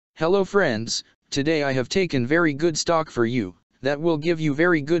Hello friends, today I have taken very good stock for you, that will give you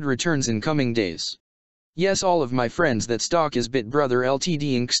very good returns in coming days. Yes, all of my friends, that stock is BitBrother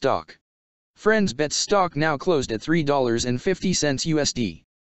Ltd Inc. stock. Friends, BET's stock now closed at $3.50 USD.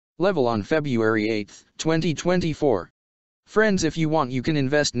 Level on February 8, 2024. Friends, if you want you can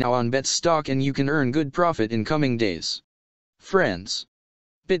invest now on BET's stock and you can earn good profit in coming days. Friends,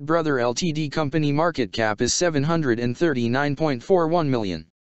 BitBrother Ltd company market cap is 739.41 million.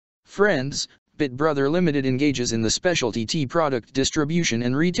 Friends, BitBrother Limited engages in the specialty tea product distribution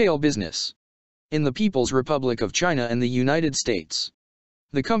and retail business in the People's Republic of China and the United States.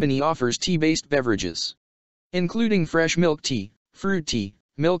 The company offers tea-based beverages, including fresh milk tea, fruit tea,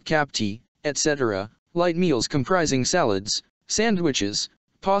 milk cap tea, etc., light meals comprising salads, sandwiches,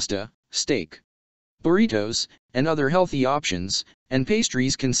 pasta, steak, burritos, and other healthy options, and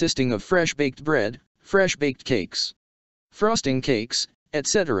pastries consisting of fresh baked bread, fresh baked cakes, frosting cakes,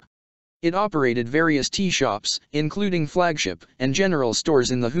 etc. It operated various tea shops, including flagship and general stores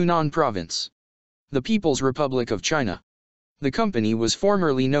in the Hunan province, the People's Republic of China. The company was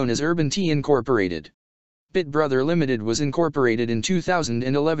formerly known as Urban Tea Incorporated. BitBrother Limited was incorporated in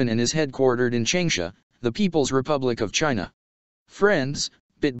 2011 and is headquartered in Changsha, the People's Republic of China. Friends,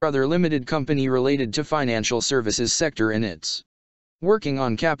 BitBrother Limited company related to financial services sector and it's working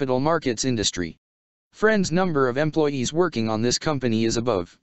on capital markets industry. Friends, number of employees working on this company is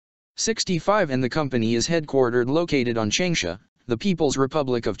above 65 and the company is headquartered located on Changsha, the People's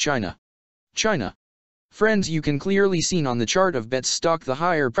Republic of China. China. Friends, you can clearly seen on the chart of BET's stock the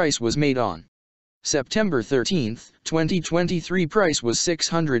higher price was made on September 13, 2023. Price was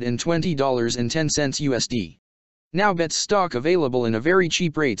 $620.10 USD. Now BET's stock available in a very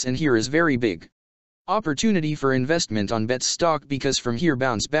cheap rates, and here is very big opportunity for investment on BET's stock because from here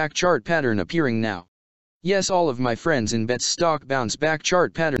bounce back chart pattern appearing now. Yes, all of my friends, in BET's stock bounce back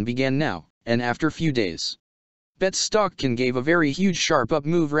chart pattern began now, and after few days, BET's stock can give a very huge sharp up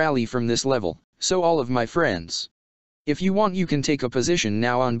move rally from this level. So all of my friends, if you want you can take a position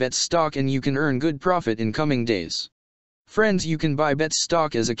now on BET's stock and you can earn good profit in coming days. Friends, you can buy BET's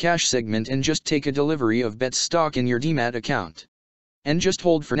stock as a cash segment and just take a delivery of BET's stock in your demat account. And just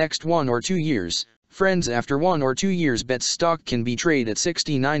hold for next 1 or 2 years. Friends, after 1 or 2 years BET's stock can be traded at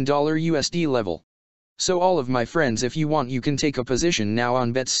 $69 USD level. So all of my friends, if you want you can take a position now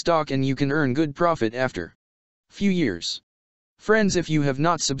on BET's stock and you can earn good profit after few years. Friends, if you have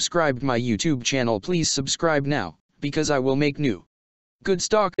not subscribed my YouTube channel, please subscribe now, because I will make new good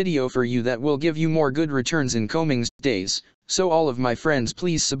stock video for you that will give you more good returns in coming days. So all of my friends,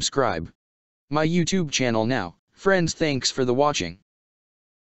 please subscribe my YouTube channel now. Friends, thanks for the watching.